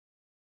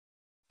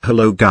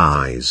Hello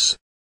guys.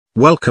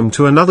 Welcome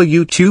to another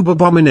YouTube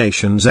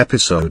Abominations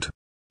episode.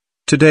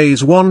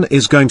 Today's one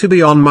is going to be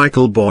on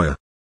Michael Boyer.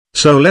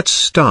 So let's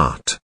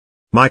start.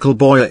 Michael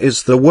Boyer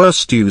is the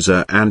worst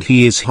user and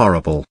he is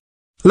horrible.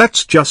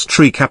 Let's just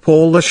recap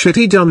all the shit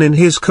he done in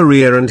his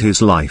career and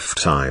his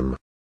lifetime.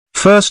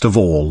 First of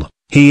all,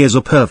 he is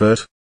a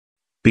pervert.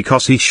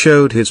 Because he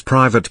showed his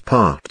private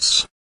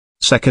parts.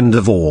 Second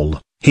of all,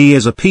 he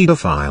is a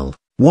pedophile.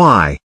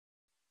 Why?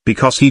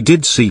 Because he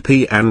did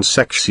CP and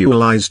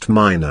sexualized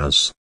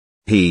minors.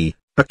 He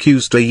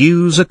accused a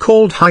user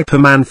called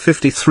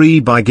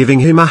Hyperman53 by giving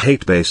him a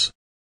hate base.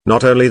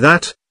 Not only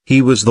that,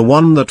 he was the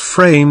one that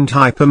framed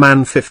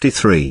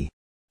Hyperman53.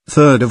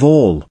 Third of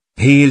all,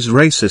 he is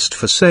racist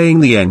for saying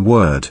the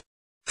N-word.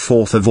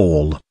 Fourth of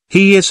all,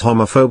 he is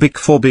homophobic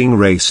for being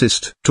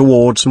racist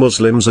towards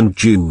Muslims and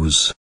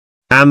Jews.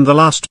 And the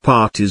last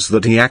part is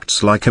that he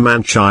acts like a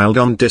man-child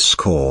on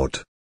Discord.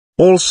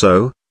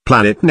 Also,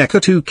 Planet Necker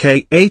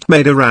 2K8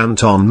 made a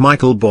rant on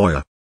Michael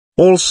Boyer.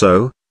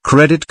 Also,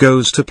 credit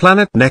goes to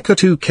Planet Necker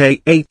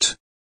 2K8.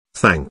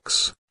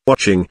 Thanks for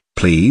watching.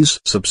 Please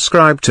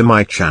subscribe to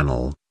my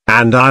channel,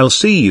 and I'll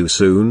see you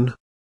soon.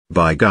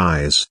 Bye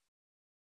guys.